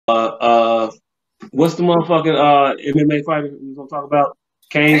What's the motherfucking MMA fighter we was gonna talk about?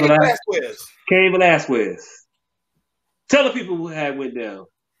 Cain Cain Velasquez. Velasquez. Cain Velasquez. Tell the people who had went down.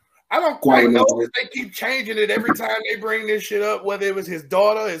 I don't quite know because they keep changing it every time they bring this shit up, whether it was his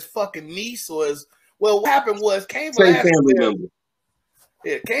daughter, his fucking niece, or his. Well, what happened was Cain Velasquez.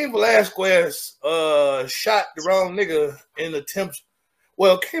 Yeah, Cain Velasquez shot the wrong nigga in attempt.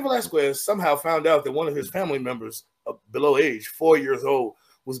 Well, Cain Velasquez somehow found out that one of his family members, below age, 4 years old,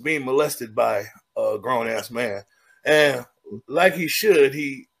 was being molested by a grown ass man, and like he should,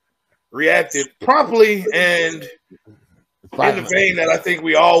 he reacted promptly and in the vein that I think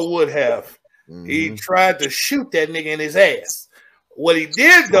we all would have. He tried to shoot that nigga in his ass. What he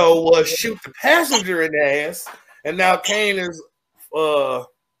did though was shoot the passenger in the ass, and now Cain is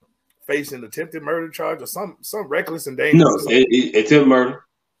facing attempted murder charge or some reckless and dangerous. No, attempted murder.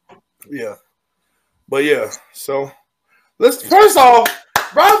 Yeah, but yeah. So let's first off,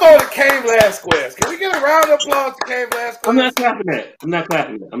 bravo to Cain Velasquez. Can we get a round of applause to Cain Velasquez? I'm not clapping that. I'm not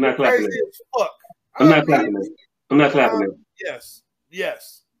clapping that. I'm not clapping that. Fuck. I'm not clapping that. I'm not clapping that. Yes.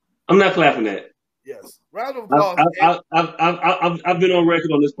 Yes. I'm not clapping that. Yes. Round of applause. I've been on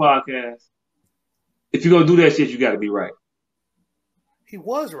record on this podcast. If you're gonna do that shit, you got to be right. He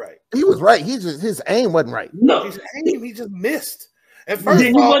was right. He was right. His aim wasn't right. No, his aim, he just missed. And first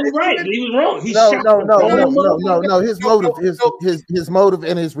he wasn't right. He was wrong. He no. His motive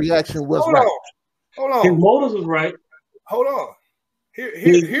and his reaction was right. Hold on. His motive was right. Hold on.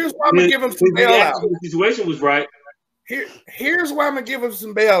 Here's why I'm gonna give him some bailout. The situation was right. Here's why I'm gonna give him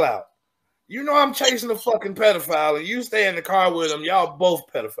some bailout. You know I'm chasing a fucking pedophile, and you stay in the car with him. Y'all both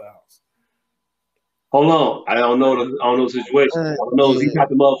pedophiles. Hold on. I don't know the situation. I don't know if he got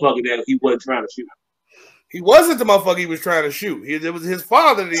the motherfucker that he wasn't trying to shoot. He wasn't the motherfucker he was trying to shoot. It was his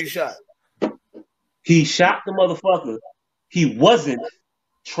father that he shot. He shot the motherfucker he wasn't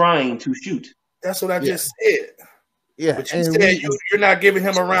trying to shoot. That's what I just said. Yeah. But you said you're not giving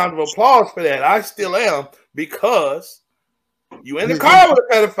him a round of applause for that. I still am, because you in the car with a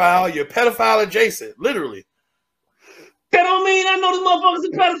pedophile. You're pedophile adjacent, literally. That don't mean I know this motherfucker's a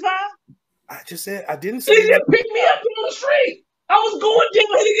pedophile. I just said I didn't say. He just picked me up on the street. I was going down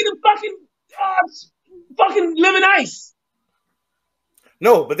here to get a fucking lemon ice.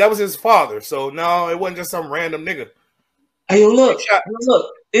 No, but that was his father. So no, it wasn't just some random nigga. Hey, look.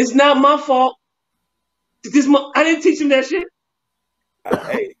 It's not my fault. I didn't teach him that shit.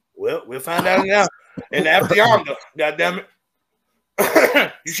 Hey, well, we'll find out now. And after yonder, goddamn it,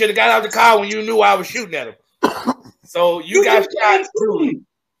 you should have got out the car when you knew I was shooting at him. So you got shot.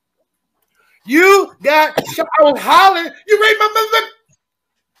 You got shot. I was hollering. You raped my mother.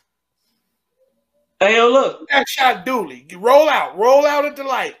 Hey, look. You got shot duly. You roll out at the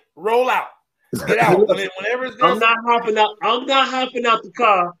light. Roll out. Get out. Whenever it's I'm not hopping out the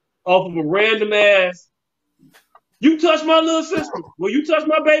car off of a random ass. You touch my little sister. Well, you touch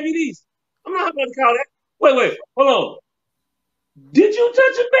my baby niece. I'm not hopping out the car. Wait, hold on. Did you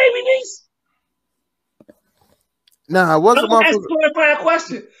touch a baby niece? Nah, I wasn't. That's a clarifying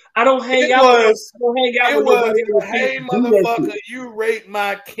question. I don't hang out. Hey, motherfucker, you raped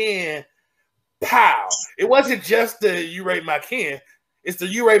my kin. Pow. It wasn't just the you raped my kin. It's the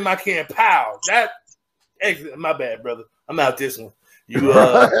you raped my kin. Pow. My bad, brother. I'm out this one.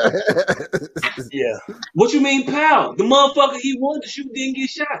 Yeah. What you mean, pow? The motherfucker he wanted to shoot didn't get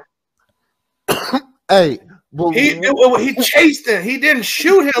shot. Hey, he chased him. He didn't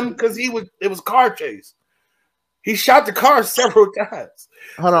shoot him because it was car chase. He shot the car several times.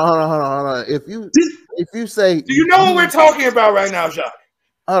 Hold on. If you say, do you know what we're talking about right now, Jacques?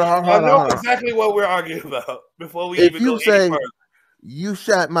 I know exactly what we're arguing about before we even go any further. You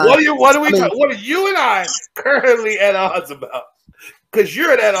shot my. What are you and I currently at odds about? Because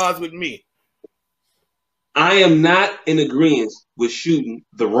you're at odds with me. I am not in agreement with shooting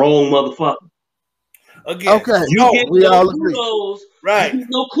the wrong motherfucker. Again, okay, you get no kudos, right? You get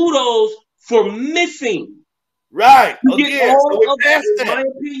no kudos for missing. Right. You get all of that.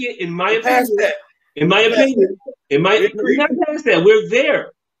 In my opinion, we're not past that. We're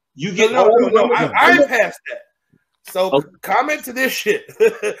there. You get no. I'm past that. So comment to this shit.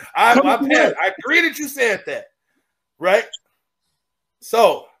 I agree that you said that. Right?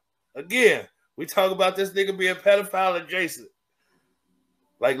 So again, we talk about this nigga being pedophile adjacent.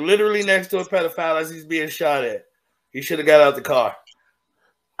 Like literally next to a pedophile as he's being shot at. He should have got out the car.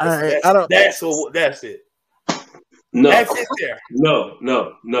 That's it. No, that's it there. No.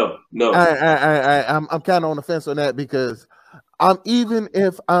 I'm kind of on the fence on that because even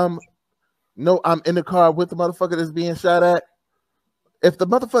if I'm in the car with the motherfucker that's being shot at, if the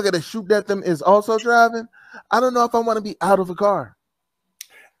motherfucker that shoot at them is also driving, I don't know if I want to be out of the car.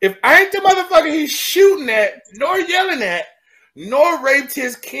 If I ain't the motherfucker he's shooting at, nor yelling at, nor raped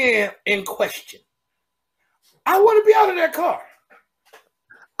his kin in question, I want to be out of that car.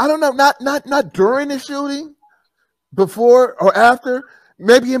 I don't know, not during the shooting, before or after,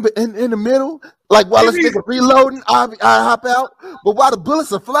 maybe in the middle, like while this nigga reloading, I hop out. But while the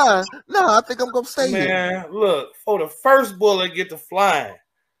bullets are flying, no, I think I'm gonna stay here. Man, look, for the first bullet get to flying,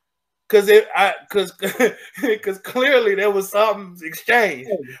 because clearly there was something exchanged.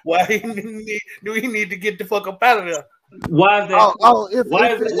 Why he knew he need to get the fuck up out of there. Why is that?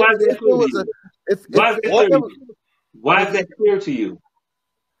 Why is that clear to you?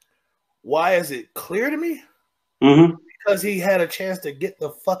 Why is it clear to me? Mm-hmm. Because he had a chance to get the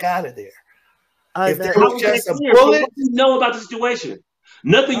fuck out of there. If there was just a bullet, what do you know about the situation?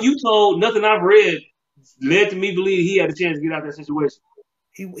 Nothing you told, nothing I've read led to me believe he had a chance to get out of that situation.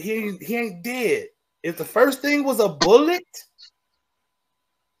 He ain't dead. If the first thing was a bullet,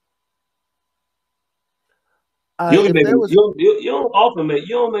 you don't often make.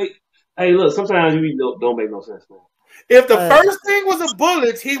 You don't make. Hey, look. Sometimes you don't make no sense, man. If the first thing was a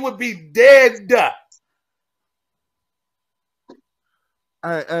bullet, he would be dead.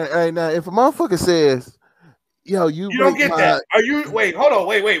 All right. Now, if a motherfucker says, "Yo, you don't get that," are you? Wait, hold on.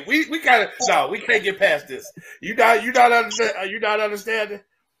 Wait. We gotta. No, we can't get past this. You not understand? Are you not understanding?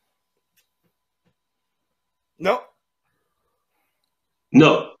 No.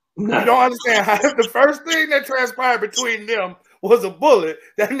 No. You don't understand how if the first thing that transpired between them was a bullet,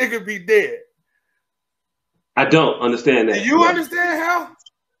 that nigga be dead. I don't understand that. Do you understand how?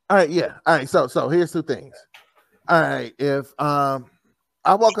 All right, yeah. All right, so here's two things. All right, if I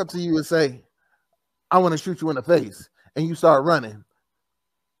walk up to you and say, I want to shoot you in the face, and you start running,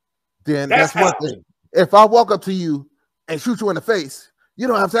 then that's one thing. If I walk up to you and shoot you in the face, you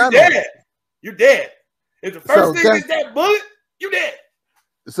don't have time. You're dead. If the first thing is that bullet, you're dead.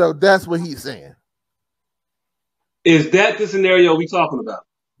 So that's what he's saying. Is that the scenario we talking about?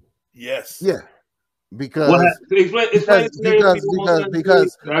 Yes. Yeah. Because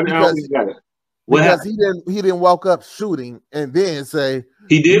he didn't walk up shooting and then say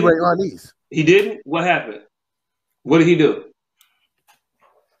he did right on these. He didn't. What happened? What did he do?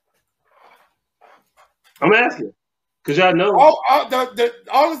 I'm asking because y'all know. All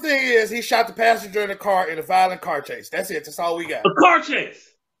the thing is he shot the passenger in the car in a violent car chase. That's it. That's all we got. A car chase.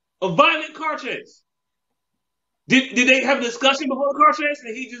 A violent car chase. Did they have a discussion before the car chase?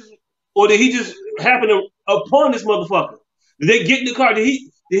 Did he just happen upon this motherfucker? Did they get in the car? Did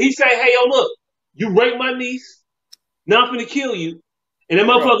he say, "Hey, yo, look, you raped my niece. Now I'm finna kill you"? And that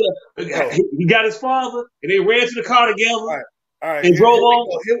motherfucker, he got his father, and they ran to the car together. All right. And drove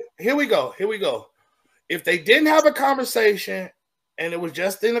on. Here we go. If they didn't have a conversation and it was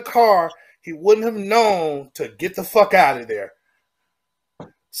just in the car, he wouldn't have known to get the fuck out of there.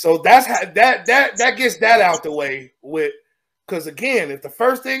 So that's how that gets that out the way with. Because again, if the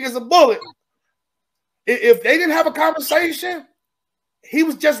first thing is a bullet, if they didn't have a conversation, he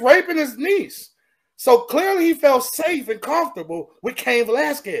was just raping his niece. So clearly he felt safe and comfortable with Cain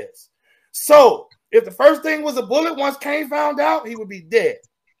Velasquez. So if the first thing was a bullet, once Cain found out, he would be dead.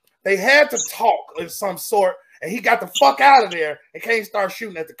 They had to talk of some sort, and he got the fuck out of there, and Cain started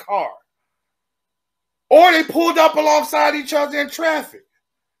shooting at the car. Or they pulled up alongside each other in traffic.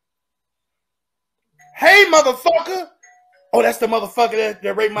 Hey, motherfucker. Oh, that's the motherfucker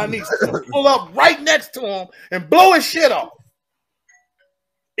that raped my niece. Pull up right next to him and blow his shit off.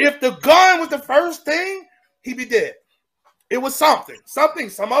 If the gun was the first thing, he'd be dead. It was something,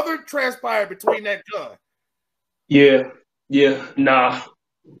 some other transpired between that gun. Yeah, nah.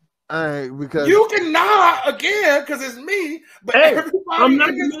 All right, because you can nah again because it's me, but everybody in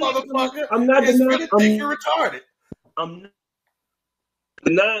this motherfucker is going to think you're retarded. I'm not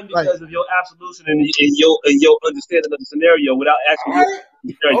denying because of your absolution and your understanding of the scenario without actually.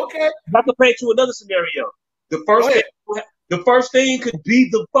 Okay. If I could paint you another scenario, the first thing could be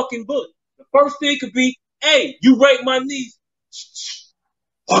the fucking bullet. The first thing could be, "Hey, you raped my niece."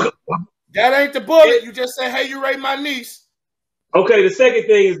 That ain't the bullet. You just say, "Hey, you raped my niece." Okay, the second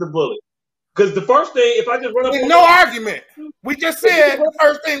thing is the bullet. Because the first thing, if I just run up, no argument. We just said the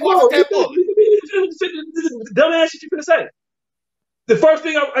first thing was that bullet. Dumbass shit you gonna say. The first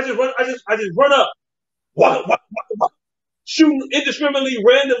thing I just run up, shooting indiscriminately,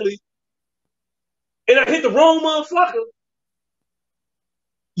 randomly, and I hit the wrong motherfucker.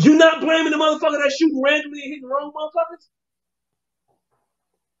 You not blaming the motherfucker that's shooting randomly and hitting the wrong motherfuckers?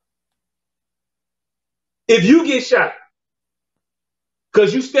 If you get shot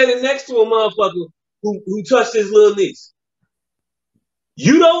because you standing next to a motherfucker who touched his little niece,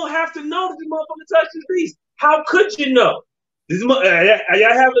 you don't have to know that the motherfucker touched his niece. How could you know? Are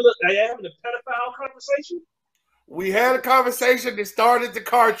y'all having a pedophile conversation? We had a conversation that started the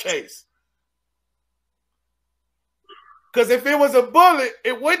car chase. Because if it was a bullet,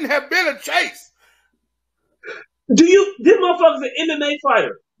 it wouldn't have been a chase. This motherfucker's an MMA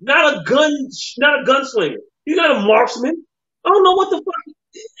fighter, not a gunslinger. He's not a marksman. I don't know what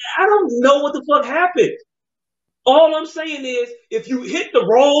the fuck happened. All I'm saying is, if you hit the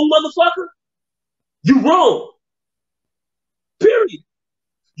wrong motherfucker, you wrong. Period.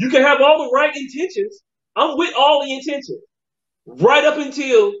 You can have all the right intentions. I'm with all the intentions. Right up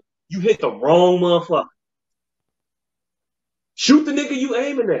until you hit the wrong motherfucker. Shoot the nigga you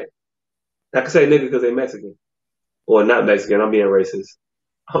aiming at. I can say nigga because they Mexican. Or not Mexican. I'm being racist.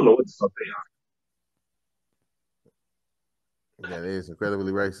 I don't know what the fuck they are. Yeah, it is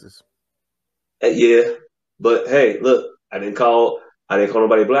incredibly racist. Yeah. But hey, look, I didn't call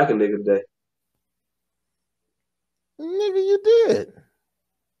nobody black a nigga today. Nigga, you did.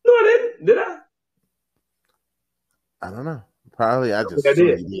 No, I didn't. Did I? I don't know. Probably I just. I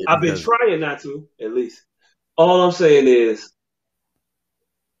did. I've been trying not to, at least. All I'm saying is,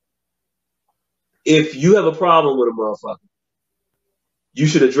 if you have a problem with a motherfucker, you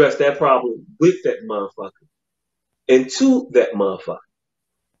should address that problem with that motherfucker and to that motherfucker.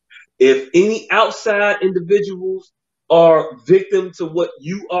 If any outside individuals are victim to what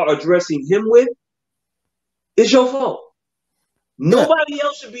you are addressing him with, it's your fault. Nobody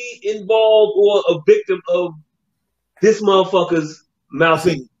else should be involved or a victim of this motherfucker's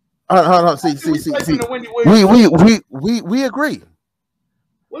mouthpiece. Hold on. See. We agree.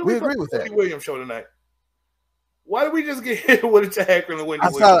 We agree with that. Wendy Williams show tonight. Why did we just get hit with a tag from the Wendy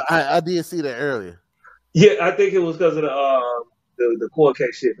Williams? I did see that earlier. Yeah, I think it was because of the court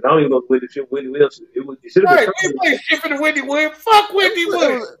case shit. But I don't even know if Wendy Williams. It should have been. We play shit for the Wendy Williams. Fuck Wendy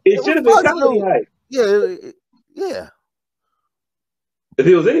Williams. It should have been comedy hype. Yeah. If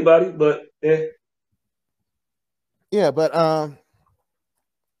it was anybody, but yeah. Yeah, but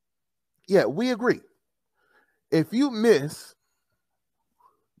yeah, we agree. If you miss,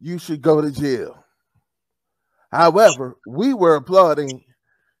 you should go to jail. However, we were applauding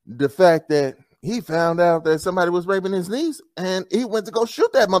the fact that he found out that somebody was raping his niece and he went to go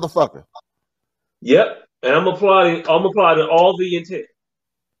shoot that motherfucker. Yep. And I'm applauding all the intent.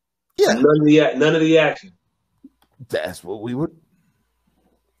 Yeah. None of the action. That's what we would.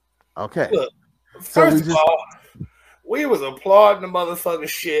 Okay. Look, first of all, we was applauding the motherfucking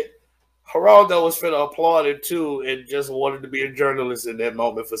shit. Geraldo was finna applaud it too and just wanted to be a journalist in that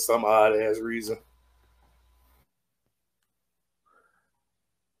moment for some odd ass reason.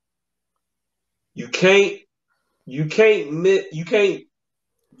 You can't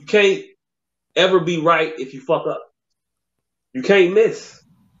ever be right if you fuck up. You can't miss.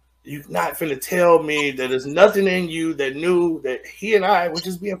 You're not finna tell me that there's nothing in you that knew that he and I were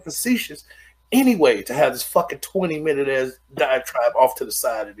just being facetious anyway to have this fucking 20-minute ass diatribe off to the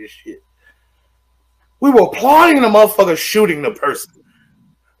side of this shit. We were applauding the motherfucker shooting the person.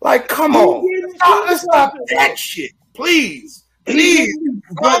 Like, come on. Let's stop that shit. Please. Please.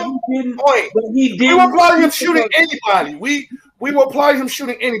 But he didn't. We were applauding him shooting anybody. We were applauding him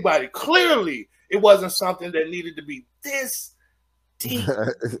shooting anybody. Clearly, it wasn't something that needed to be this deep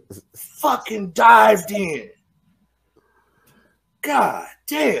fucking dived in. God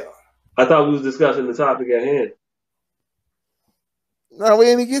damn. I thought we was discussing the topic at hand. No, we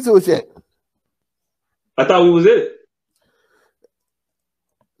didn't get to it yet. I thought we was in it.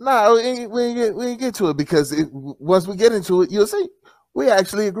 No, we didn't get to it because once we get into it, you'll see. We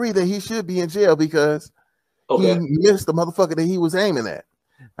actually agree that he should be in jail because he missed the motherfucker that he was aiming at.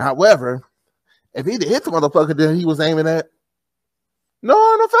 However, if he'd hit the motherfucker that he was aiming at, no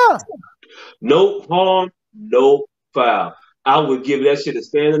harm, no foul. No harm, no foul. I would give that shit a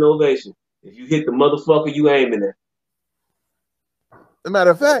standing ovation if you hit the motherfucker you aiming at. As a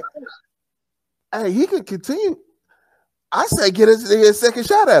matter of fact, hey, he could continue. I say get a second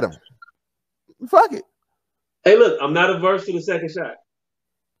shot at him. Fuck it. Hey, look, I'm not averse to the second shot.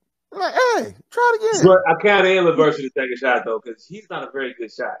 Like, hey, try it again. But I kind of am averse to the second shot, though, because he's not a very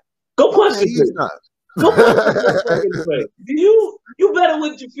good shot. Go punch this he's not. Go punch in the face. You better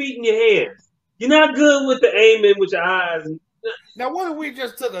with your feet and your hands. You're not good with the aiming with your eyes. Now, what if we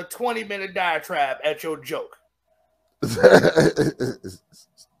just took a 20-minute diatribe at your joke?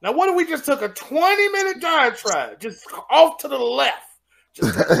 Now, what if we just took a 20-minute diatribe just off to the left?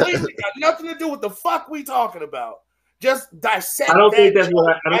 Just completely got nothing to do with the fuck we talking about. Just dissect. I don't think that's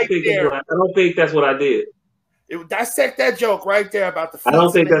what I did. Dissect that joke right there about the. I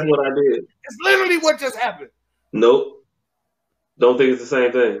don't think that's what I did. It's literally what just happened. Nope. Don't think it's the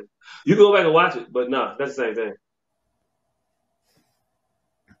same thing. You can go back and watch it, but no, that's the same thing.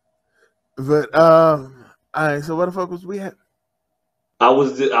 But all right. So what the fuck was we at? I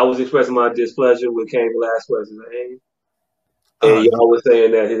was expressing my displeasure with Cain Velasquez's aim, and y'all was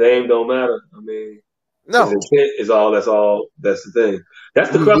saying that his aim don't matter. I mean, his intent is all. That's all. That's the thing.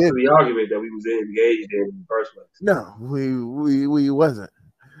 That's the crux of the argument that we was engaged in the first place. No, we wasn't.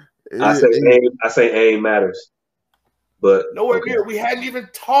 I say aim matters, but nowhere near. We hadn't even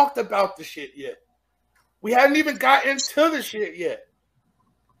talked about the shit yet. We hadn't even got into the shit yet.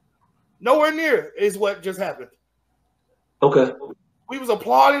 Nowhere near is what just happened. Okay. We was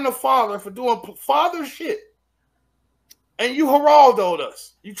applauding the father for doing father shit. And you Geraldo'd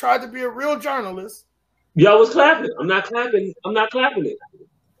us. You tried to be a real journalist. Y'all was clapping. I'm not clapping it.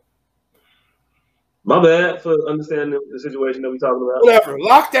 My bad for understanding the situation that we talking about. Whatever.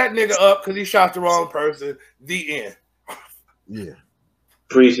 Lock that nigga up because he shot the wrong person. The end. Yeah.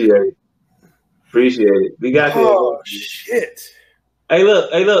 Appreciate it. We got this. Oh, shit. Hey, look.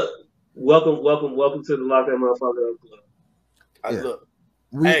 Welcome to the Lock That Motherfucker Club. Look.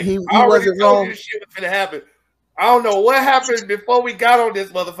 He already wasn't wrong. This shit was gonna happen. I don't know what happened before we got on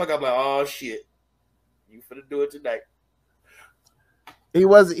this motherfucker. I'm like, oh shit, you finna do it tonight. He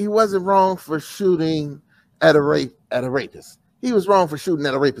wasn't wrong for shooting at a rapist. He was wrong for shooting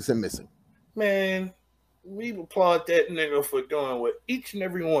at a rapist and missing. Man, we applaud that nigga for doing what each and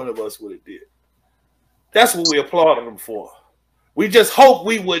every one of us would have did. That's what we applauded him for. We just hope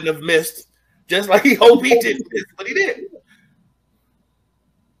we wouldn't have missed, just like he hoped he didn't miss, but he did.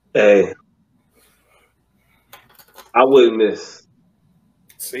 Hey, I wouldn't miss.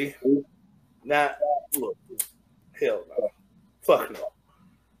 See? Now, look. Hell no. Fuck no.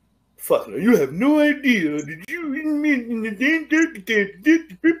 Fuck no. You have no idea. Did you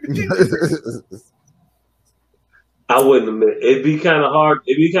I wouldn't admit. It'd be kind of hard.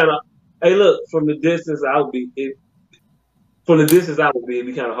 Hey, look, from the distance, it'd be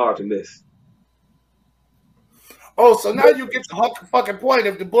kind of hard to miss. Oh, so now you get the fucking point.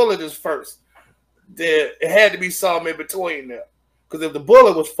 If the bullet is first, then it had to be something in between there. Because if the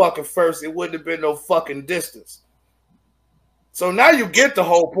bullet was fucking first, it wouldn't have been no fucking distance. So now you get the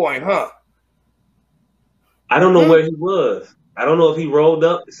whole point, huh? I don't know where he was. I don't know if he rolled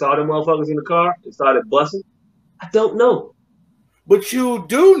up, saw them motherfuckers in the car, and started busting. I don't know. But you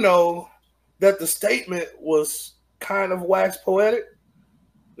do know that the statement was kind of wax poetic?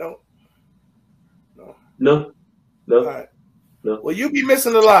 No. All right. No. Well, you be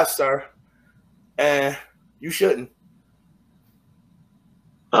missing a lot, sir. And you shouldn't.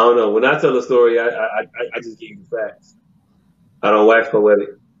 I don't know. When I tell a story, I just give you facts. I don't wax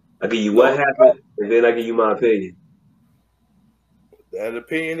poetic. I give you what happened, and then I give you my opinion. That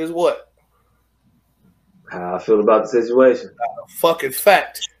opinion is what? How I feel about the situation. Fucking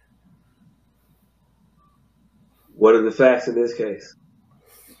fact. What are the facts in this case?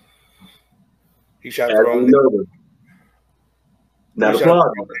 He shot the wrong nigga. Not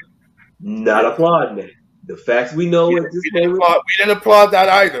applauding that. The facts we know at this moment. We didn't applaud that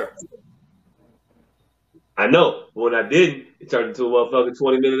either. I know. But when I didn't, it turned into a motherfucking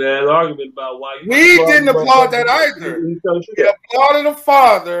 20-minute ass argument about why you. We didn't applaud that either. We applauded the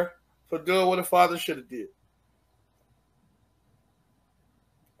father for doing what the father should have did.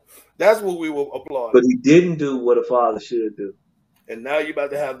 That's what we will applaud. But he didn't do what a father should do. And now you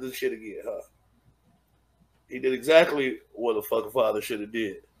about to have this shit again, huh? He did exactly what a fucking father should have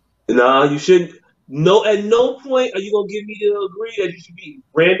did. Nah, you shouldn't. No, at no point are you gonna get me to agree that you should be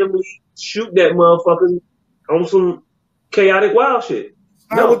randomly shooting at motherfuckers on some chaotic wild shit.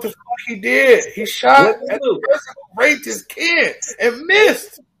 That's not what the fuck he did. He shot at the person who raped his kid and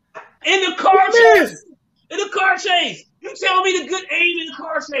missed. In the car chase. In the car chase. You tell me the good aim in the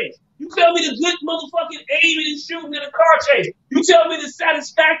car chase. You tell me the good motherfucking aiming and shooting in a car chase. You tell me the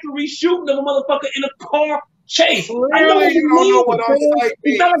satisfactory shooting of a motherfucker in a car chase. I know you don't know what I'm saying.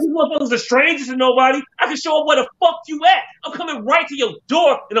 It's not like these motherfuckers are strangers to nobody. I can show up where the fuck you at. I'm coming right to your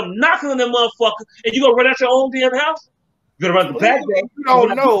door and I'm knocking on that motherfucker and you gonna run out your own damn house? You gonna run the back door. You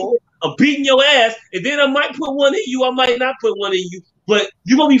don't know. I'm beating your ass and then I might put one in you. I might not put one in you. But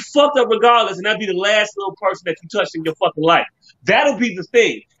you're going to be fucked up regardless, and that'll be the last little person that you touched in your fucking life. That'll be the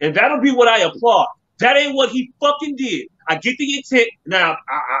thing, and that'll be what I applaud. That ain't what he fucking did. I get the intent. Now,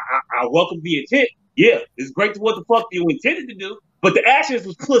 I welcome the intent. Yeah, it's great to what the fuck you intended to do, but the actions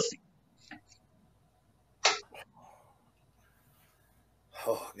was pussy.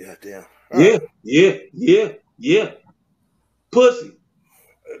 Oh, goddamn. Yeah. Pussy.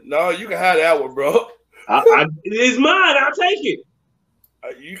 No, you can have that one, bro. It's mine. I'll take it.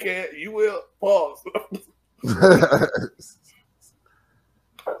 You can't. You will. Pause.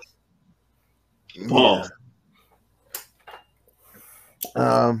 Pause.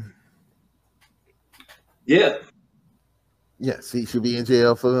 Yeah. Yes, he should be in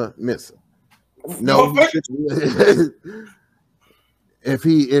jail for missing. No, he should. if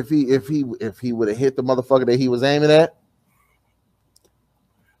he would have hit the motherfucker that he was aiming at,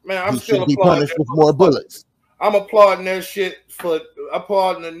 man, I'm he still should be punished with more bullets. I'm applauding that shit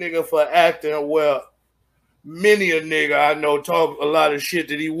applauding a nigga for acting well. Many a nigga I know talk a lot of shit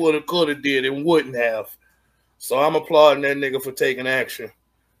that he woulda, coulda did and wouldn't have. So I'm applauding that nigga for taking action.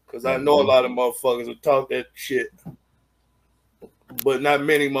 Because I know a lot of motherfuckers will talk that shit. But not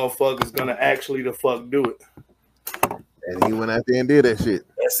many motherfuckers gonna actually the fuck do it. And he went out there and did that shit.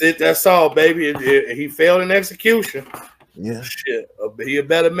 That's it. That's all, baby. He failed in execution. Yeah. Shit. He a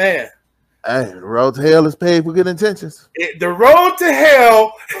better man. Hey, the road to hell is paved with good intentions. The road to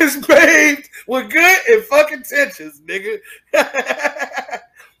hell is paved with good and fucking intentions, nigga.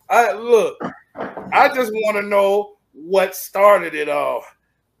 I just want to know what started it all.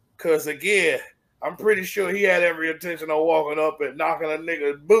 Because, again, I'm pretty sure he had every intention of walking up and knocking a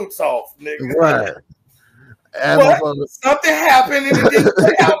nigga's boots off, nigga. Right. But something happened and it didn't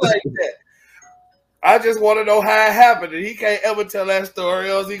play out like that. I just want to know how it happened. And he can't ever tell that story,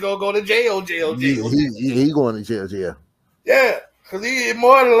 or else he gonna go to jail. He going to jail. Yeah, because he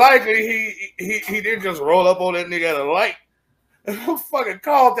more than likely he didn't just roll up on that nigga at a light. And I fucking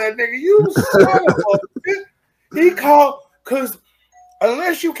called that nigga. You son of a bitch. He called because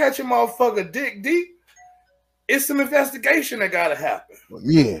unless you catch a motherfucker dick deep, it's some investigation that gotta happen.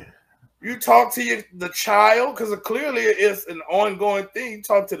 Yeah. You talk to the child because clearly it's an ongoing thing. You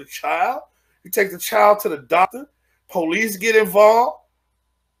talk to the child. You take the child to the doctor. Police get involved.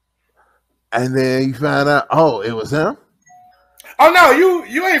 And then you find out, oh, it was him? Oh, no,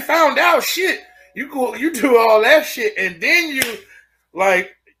 you ain't found out shit. You do all that shit, and then you,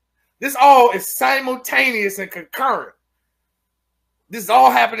 like, this all is simultaneous and concurrent. This is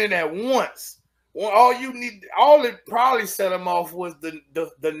all happening at once. Well, all it probably set him off was the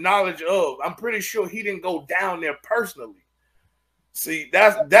knowledge of. I'm pretty sure he didn't go down there personally. See,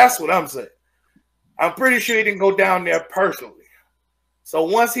 that's what I'm saying. I'm pretty sure he didn't go down there personally. So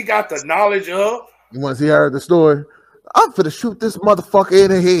once he got the knowledge of, once he heard the story, I'm finna shoot this motherfucker in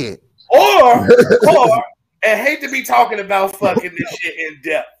the head. Or and hate to be talking about fucking this shit in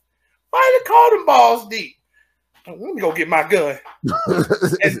depth. Why they call them balls deep? Let me go get my gun.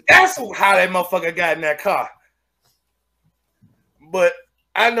 And that's how that motherfucker got in that car. But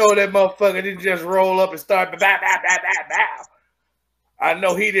I know that motherfucker didn't just roll up and start bow. I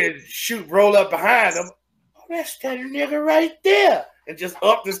know he didn't roll up behind him. Oh, that's that nigga right there. And just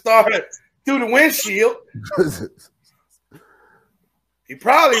up and started through the windshield. He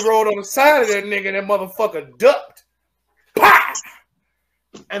probably rolled on the side of that nigga and that motherfucker ducked. Pah!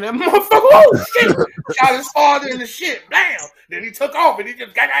 And that motherfucker, oh shit, shot his father in the shit. Bam! Then he took off and he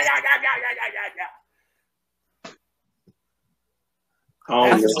just I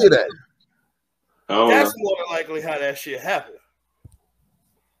can see that. That's more than likely how that shit happened.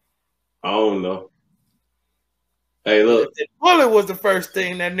 I don't know. Hey, look. If the bullet was the first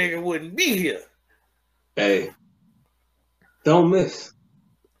thing, that nigga wouldn't be here. Hey, don't miss.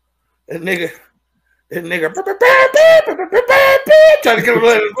 That nigga trying to get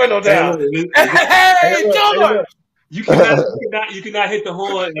his window down. Hey, George! You cannot hit the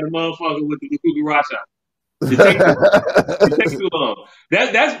horn at a motherfucker with the Kubi Rock shot. It takes too long.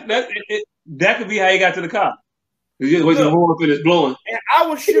 That could be how he got to the car. You just wait till the horn finish blowing. And I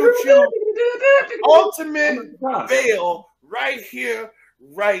will shoot you ultimate bail right here,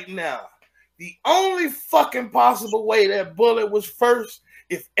 right now. The only fucking possible way that bullet was first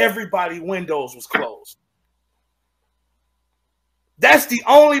if everybody's windows was closed. That's the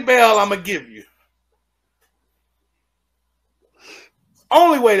only bail I'm going to give you.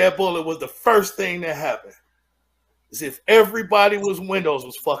 Only way that bullet was the first thing that happened is if everybody's windows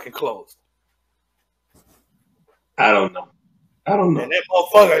was fucking closed. I don't know. And that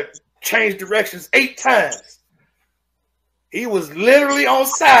motherfucker changed directions 8 times. He was literally on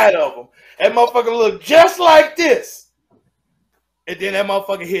side of him. That motherfucker looked just like this. And then that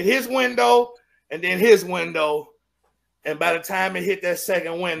motherfucker hit his window and then his window. And by the time it hit that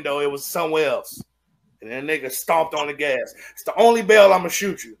second window, it was somewhere else. And that nigga stomped on the gas. It's the only bail I'm going to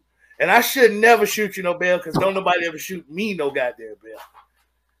shoot you. And I should never shoot you no bail because don't nobody ever shoot me no goddamn bail.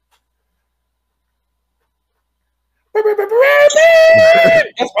 That's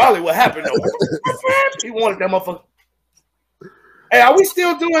probably what happened though. He wanted that motherfucker. Hey, are we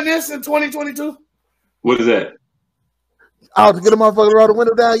still doing this in 2022? What is that? Oh, to get a motherfucker to roll the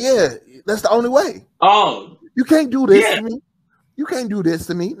window down? Yeah, that's the only way. Oh, you can't do this to me. You can't do this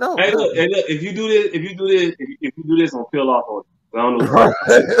to me. No. Hey, look, if you do this, if you do this, on peel off on I don't know.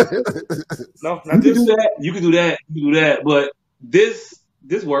 No, you can do that. You can do that. You can do that. But this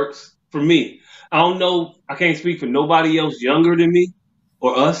works for me. I don't know. I can't speak for nobody else younger than me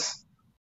or us.